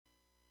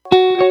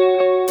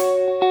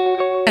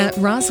At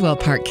Roswell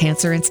Park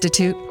Cancer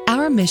Institute,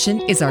 our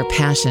mission is our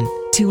passion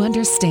to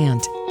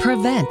understand,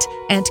 prevent,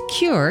 and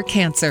cure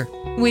cancer.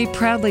 We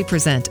proudly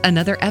present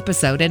another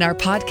episode in our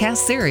podcast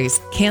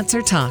series,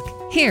 Cancer Talk.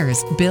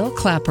 Here's Bill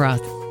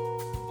Klaproth.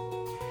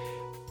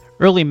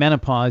 Early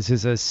menopause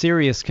is a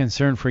serious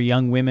concern for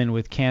young women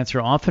with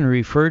cancer, often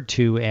referred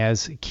to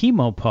as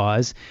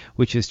chemopause,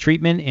 which is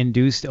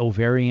treatment-induced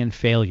ovarian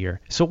failure.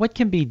 So what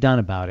can be done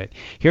about it?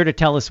 Here to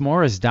tell us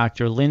more is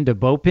Dr. Linda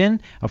Bopin,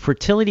 a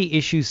fertility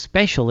issues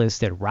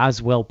specialist at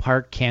Roswell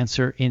Park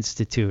Cancer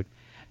Institute.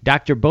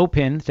 Dr.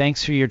 Bopin,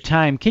 thanks for your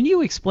time. Can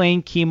you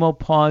explain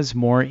chemopause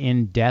more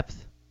in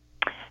depth?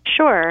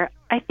 Sure.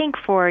 I think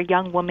for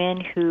young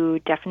women who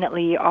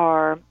definitely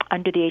are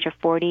under the age of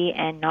 40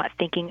 and not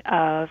thinking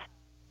of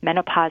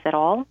menopause at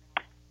all,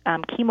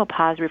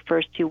 chemopause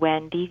refers to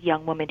when these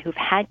young women who've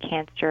had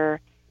cancer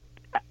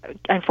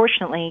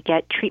unfortunately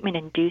get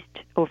treatment-induced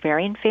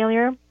ovarian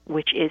failure,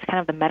 which is kind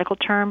of the medical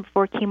term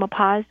for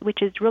chemopause,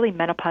 which is really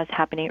menopause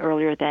happening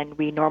earlier than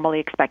we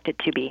normally expect it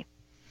to be.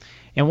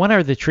 And what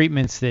are the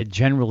treatments that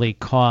generally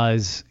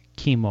cause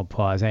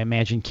chemopause? I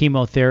imagine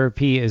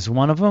chemotherapy is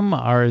one of them.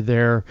 Are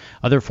there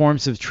other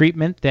forms of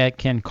treatment that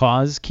can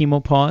cause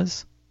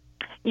chemopause?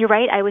 You're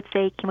right. I would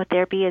say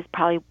chemotherapy is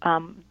probably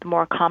the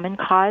more common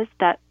cause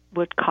that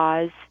would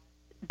cause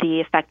the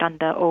effect on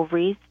the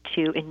ovaries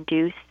to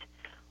induce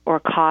or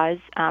cause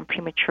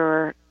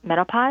premature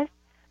menopause.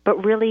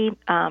 But really,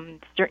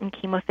 certain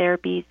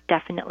chemotherapies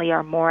definitely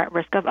are more at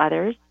risk of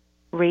others.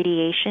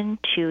 Radiation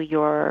to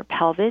your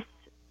pelvis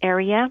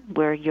area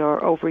where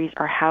your ovaries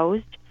are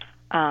housed,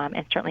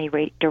 and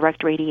certainly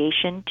direct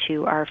radiation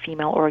to our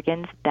female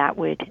organs, that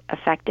would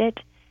affect it.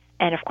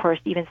 And, of course,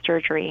 even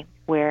surgery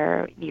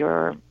where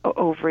your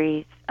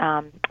ovaries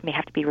may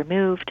have to be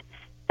removed,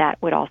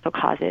 that would also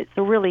cause it.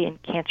 So really in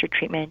cancer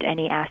treatment,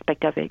 any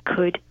aspect of it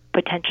could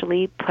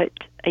potentially put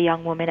a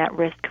young woman at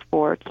risk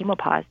for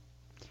chemopause.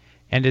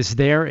 And is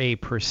there a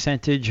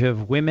percentage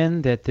of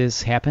women that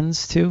this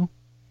happens to?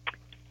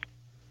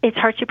 It's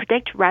hard to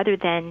predict. Rather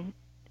than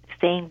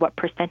saying what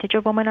percentage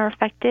of women are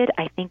affected,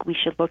 I think we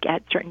should look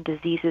at certain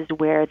diseases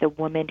where the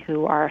women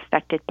who are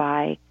affected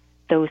by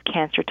those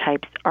cancer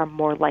types are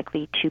more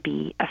likely to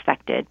be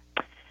affected.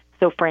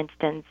 So, for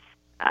instance,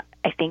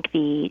 I think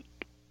the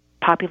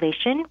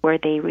population where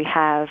they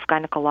have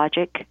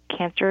gynecologic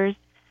cancers,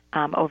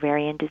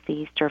 ovarian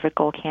disease,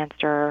 cervical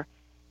cancer,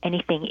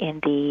 anything in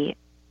the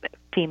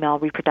female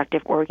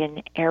reproductive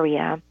organ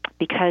area,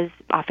 because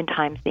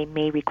oftentimes they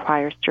may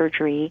require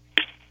surgery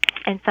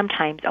and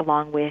sometimes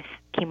along with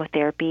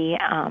chemotherapy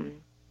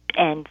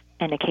and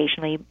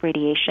occasionally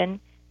radiation,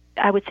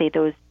 I would say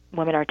those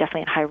women are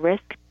definitely at high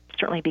risk,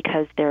 certainly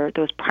because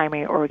those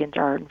primary organs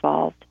are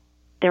involved.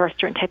 There are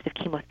certain types of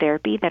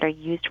chemotherapy that are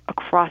used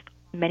across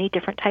many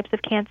different types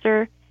of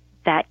cancer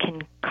that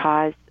can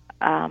cause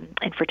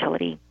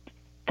infertility.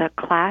 The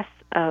class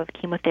of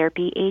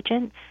chemotherapy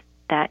agents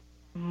that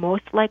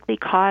most likely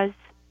cause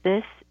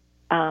this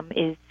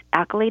is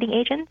alkylating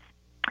agents.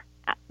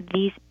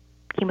 These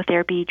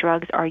chemotherapy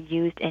drugs are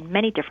used in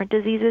many different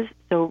diseases,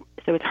 so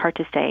it's hard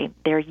to say.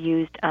 They're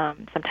used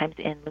sometimes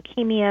in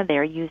leukemia.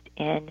 They're used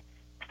in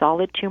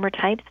solid tumor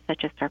types,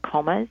 such as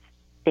sarcomas.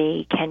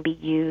 They can be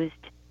used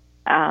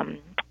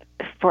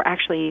for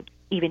actually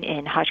even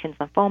in Hodgkin's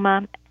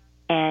lymphoma.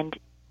 And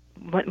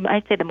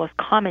I'd say the most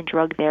common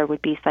drug there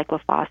would be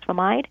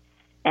cyclophosphamide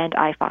and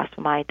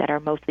ifosfamide that are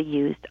mostly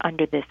used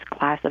under this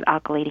class of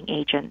alkylating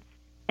agents.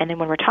 And then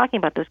when we're talking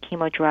about those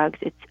chemo drugs,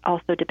 it's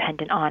also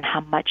dependent on how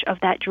much of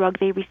that drug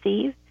they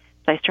receive.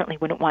 So I certainly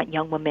wouldn't want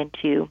young women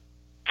to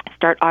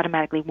start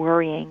automatically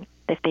worrying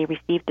if they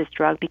receive this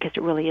drug, because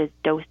it really is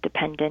dose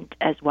dependent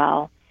as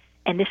well.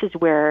 And this is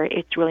where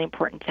it's really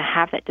important to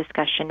have that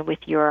discussion with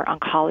your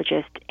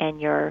oncologist and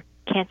your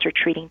cancer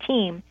treating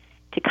team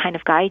to kind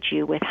of guide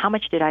you with how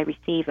much did I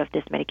receive of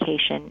this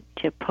medication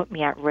to put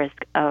me at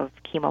risk of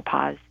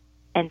chemopause.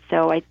 And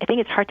so I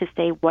think it's hard to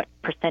say what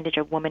percentage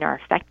of women are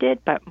affected,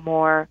 but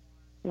more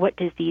what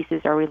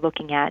diseases are we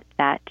looking at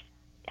that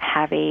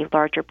have a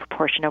larger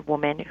proportion of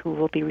women who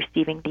will be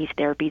receiving these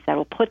therapies that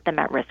will put them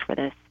at risk for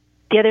this.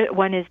 The other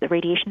one is the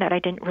radiation that I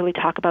didn't really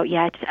talk about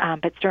yet,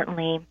 but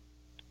certainly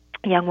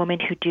young women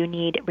who do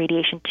need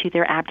radiation to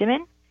their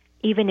abdomen,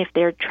 even if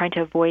they're trying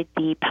to avoid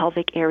the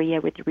pelvic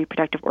area with the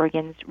reproductive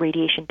organs,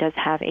 radiation does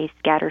have a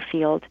scatter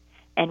field,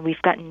 and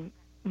we've gotten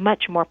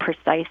much more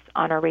precise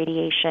on our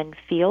radiation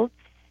field,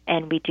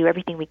 and we do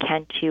everything we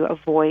can to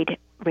avoid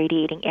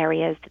radiating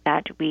areas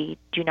that we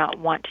do not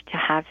want to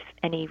have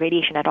any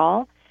radiation at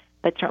all.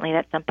 But certainly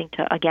that's something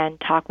to, again,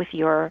 talk with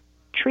your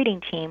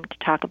treating team to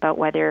talk about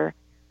whether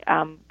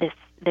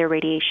their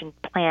radiation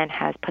plan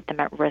has put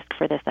them at risk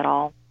for this at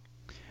all.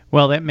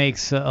 Well, that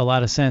makes a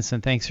lot of sense,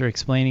 and thanks for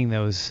explaining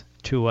those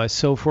to us.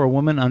 So for a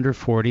woman under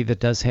 40 that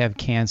does have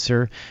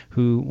cancer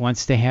who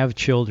wants to have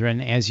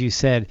children, as you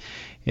said,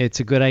 it's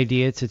a good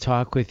idea to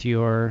talk with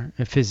your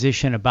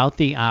physician about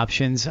the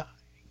options.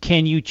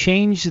 Can you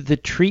change the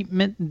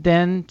treatment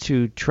then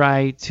to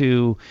try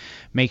to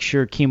make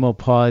sure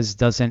chemopause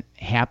doesn't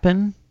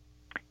happen?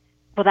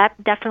 Well,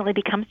 that definitely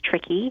becomes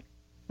tricky.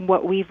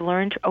 What we've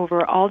learned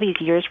over all these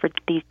years for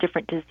these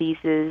different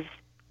diseases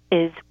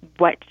is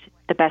what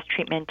the best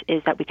treatment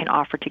is that we can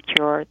offer to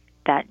cure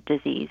that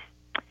disease.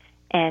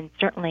 And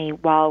certainly,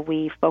 while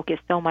we focus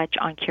so much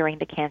on curing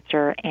the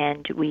cancer,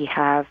 and we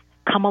have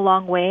come a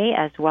long way,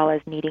 as well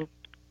as needing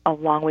a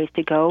long ways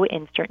to go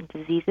in certain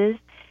diseases,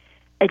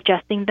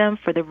 adjusting them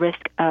for the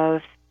risk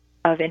of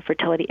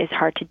infertility is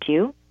hard to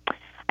do.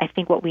 I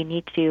think what we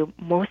need to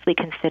mostly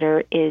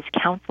consider is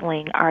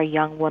counseling our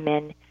young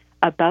women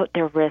about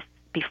their risks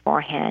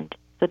beforehand,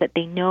 so that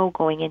they know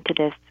going into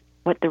this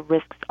what the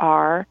risks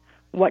are,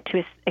 what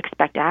to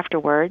expect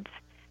afterwards,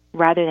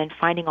 rather than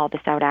finding all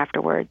this out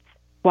afterwards.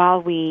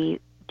 While we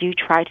do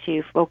try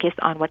to focus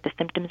on what the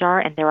symptoms are,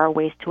 and there are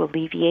ways to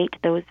alleviate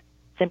those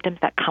symptoms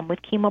that come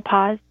with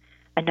Chemopause,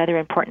 another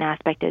important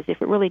aspect is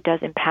if it really does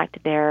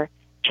impact their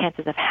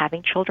chances of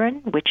having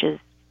children, which is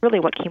really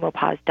what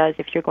Chemopause does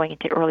if you're going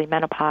into early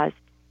menopause.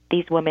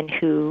 These women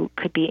who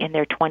could be in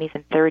their 20s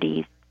and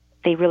 30s,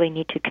 they really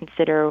need to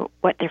consider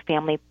what their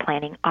family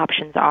planning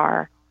options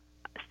are.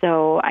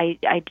 So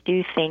I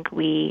do think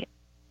we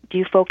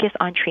do focus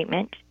on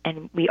treatment,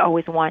 and we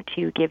always want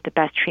to give the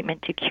best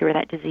treatment to cure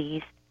that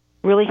disease,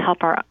 really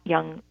help our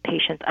young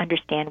patients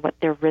understand what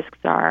their risks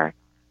are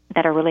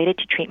that are related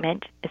to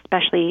treatment,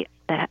 especially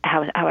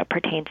how it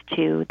pertains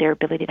to their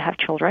ability to have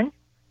children.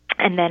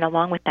 And then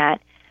along with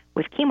that,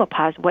 with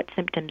Chemopause, what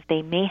symptoms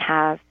they may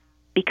have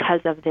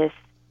because of this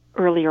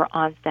earlier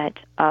onset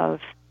of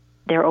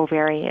their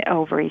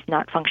ovaries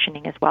not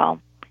functioning as well.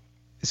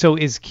 So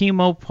is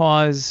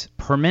Chemopause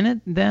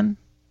permanent then?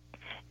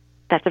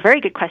 That's a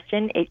very good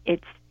question.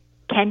 It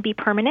can be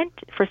permanent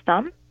for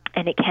some,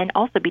 and it can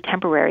also be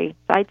temporary.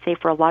 So I'd say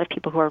for a lot of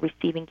people who are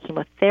receiving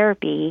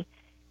chemotherapy,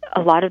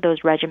 a lot of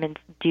those regimens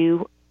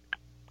do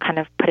kind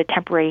of put a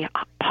temporary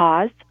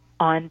pause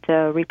on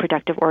the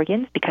reproductive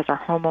organs because our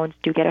hormones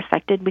do get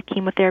affected with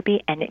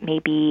chemotherapy, and it may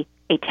be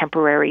a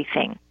temporary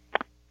thing.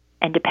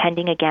 And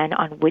depending, again,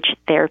 on which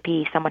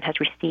therapy someone has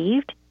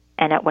received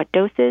and at what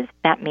doses,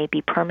 that may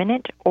be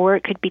permanent, or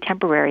it could be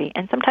temporary.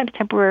 And sometimes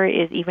temporary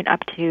is even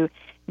up to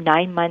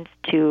 9 months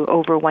to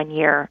over 1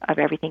 year of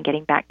everything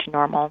getting back to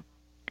normal.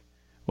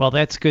 Well,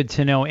 that's good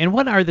to know. And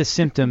what are the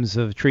symptoms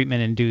of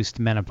treatment-induced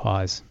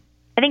menopause?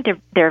 I think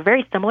they're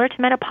very similar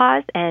to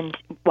menopause, and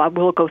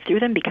we'll go through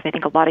them because I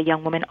think a lot of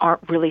young women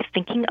aren't really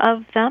thinking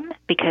of them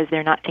because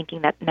they're not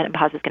thinking that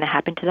menopause is going to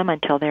happen to them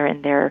until they're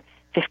in their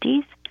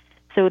 50s.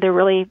 So they're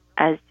really,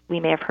 as we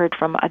may have heard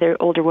from other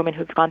older women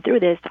who've gone through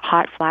this,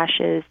 hot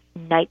flashes,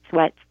 night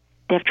sweats.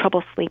 They have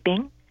trouble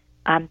sleeping.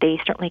 They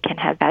certainly can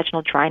have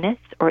vaginal dryness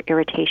or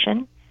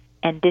irritation,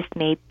 and this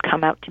may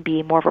come out to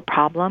be more of a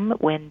problem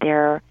when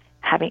they're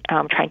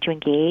trying to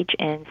engage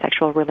in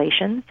sexual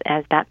relations,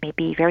 as that may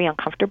be very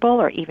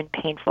uncomfortable or even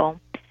painful.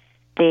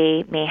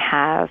 They may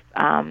have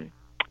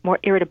more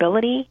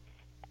irritability,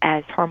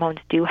 as hormones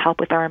do help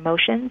with our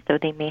emotions, so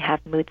they may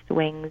have mood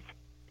swings.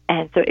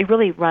 And so it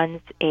really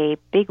runs a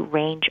big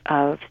range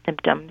of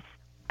symptoms.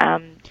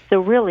 So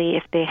really,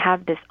 if they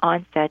have this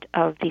onset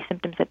of these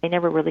symptoms that they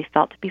never really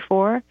felt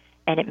before,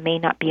 and it may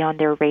not be on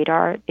their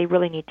radar, they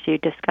really need to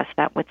discuss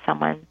that with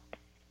someone.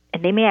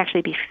 And they may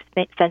actually be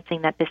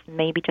sensing that this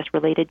may be just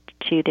related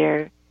to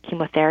their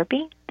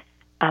chemotherapy,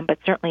 but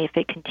certainly if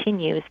it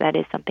continues, that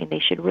is something they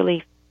should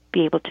really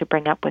be able to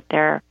bring up with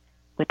their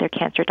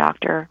cancer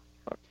doctor.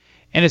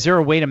 And is there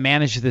a way to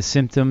manage the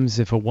symptoms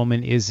if a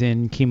woman is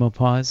in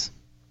Chemopause?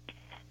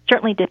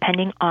 Certainly,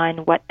 depending on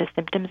what the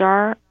symptoms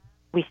are,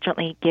 we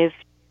certainly give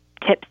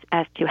tips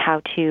as to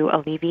how to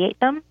alleviate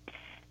them.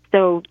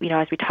 So,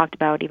 as we talked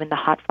about, even the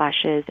hot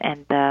flashes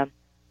and the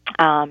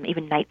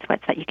even night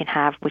sweats that you can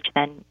have, which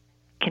then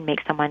can make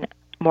someone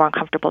more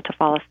uncomfortable to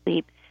fall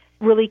asleep,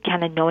 really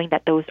kind of knowing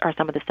that those are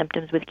some of the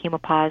symptoms with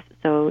Chemopause.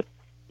 So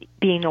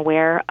being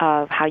aware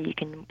of how you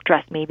can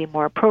dress maybe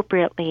more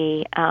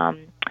appropriately.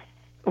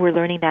 We're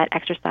learning that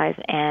exercise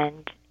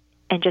and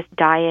just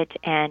diet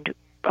and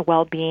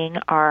well-being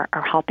are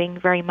helping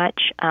very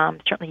much.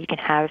 Certainly you can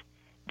have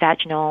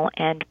vaginal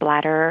and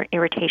bladder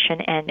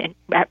irritation and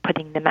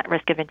putting them at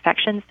risk of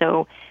infection.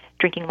 So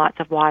drinking lots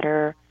of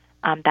water,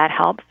 that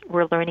helps.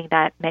 We're learning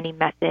that many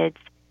methods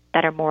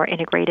that are more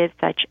integrated,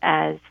 such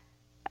as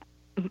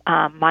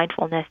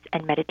mindfulness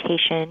and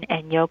meditation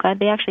and yoga,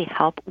 they actually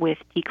help with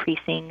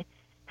decreasing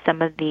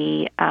some of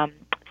the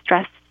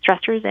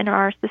stressors in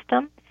our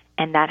system,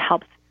 and that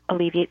helps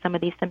alleviate some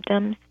of these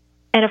symptoms.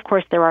 And of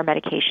course, there are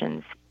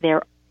medications.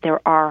 There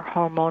are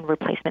hormone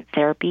replacement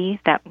therapy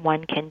that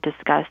one can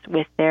discuss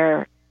with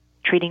their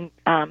treating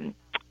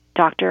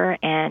doctor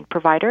and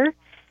provider,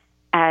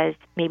 as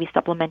maybe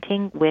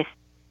supplementing with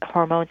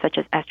hormones such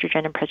as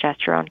estrogen and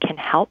progesterone can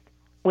help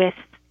with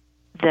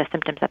the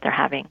symptoms that they're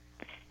having.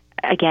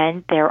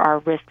 Again, there are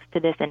risks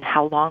to this and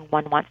how long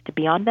one wants to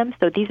be on them.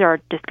 So these are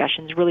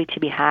discussions really to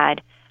be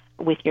had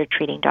with your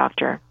treating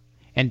doctor.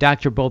 And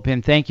Dr.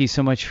 Bulpin, thank you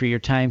so much for your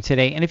time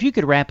today. And if you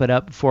could wrap it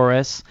up for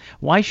us,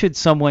 why should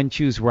someone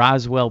choose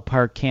Roswell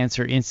Park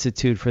Cancer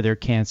Institute for their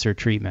cancer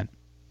treatment?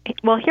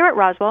 Well, here at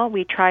Roswell,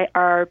 we try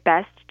our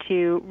best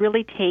to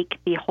really take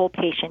the whole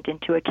patient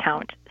into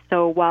account.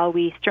 So while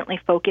we certainly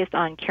focus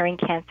on curing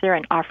cancer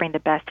and offering the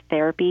best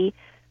therapy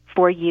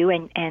for you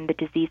and the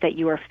disease that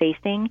you are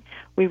facing,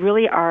 we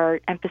really are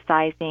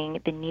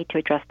emphasizing the need to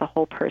address the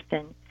whole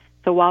person.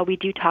 So while we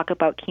do talk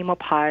about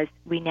Chemopause,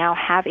 we now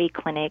have a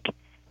clinic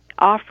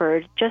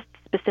offered just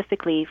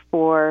specifically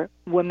for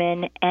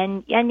women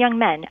and young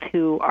men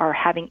who are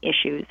having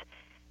issues.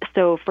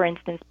 So, for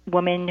instance,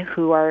 women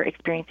who are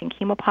experiencing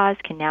Chemopause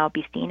can now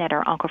be seen at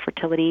our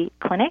Oncofertility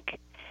Clinic.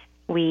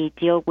 We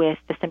deal with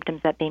the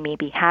symptoms that they may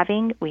be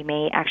having. We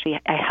may actually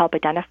help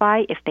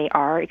identify if they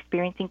are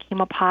experiencing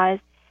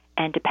Chemopause,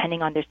 and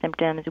depending on their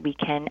symptoms, we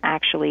can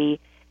actually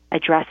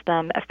address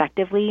them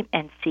effectively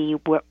and see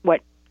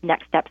what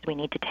next steps we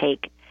need to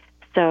take.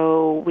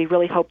 So we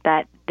really hope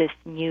that this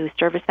new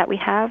service that we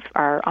have,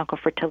 our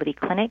Oncofertility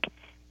Clinic,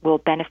 will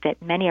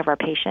benefit many of our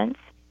patients.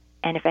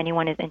 And if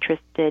anyone is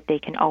interested, they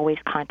can always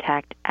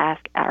contact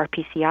Ask our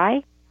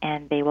PCI,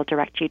 and they will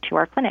direct you to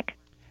our clinic.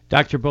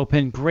 Dr.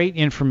 Bopin, great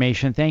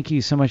information. Thank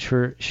you so much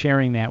for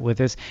sharing that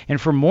with us. And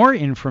for more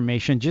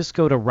information, just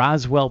go to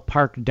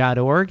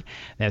roswellpark.org.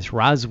 That's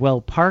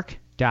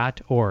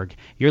roswellpark.org.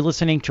 You're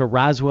listening to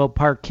Roswell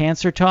Park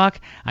Cancer Talk.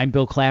 I'm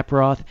Bill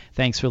Klaproth.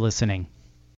 Thanks for listening.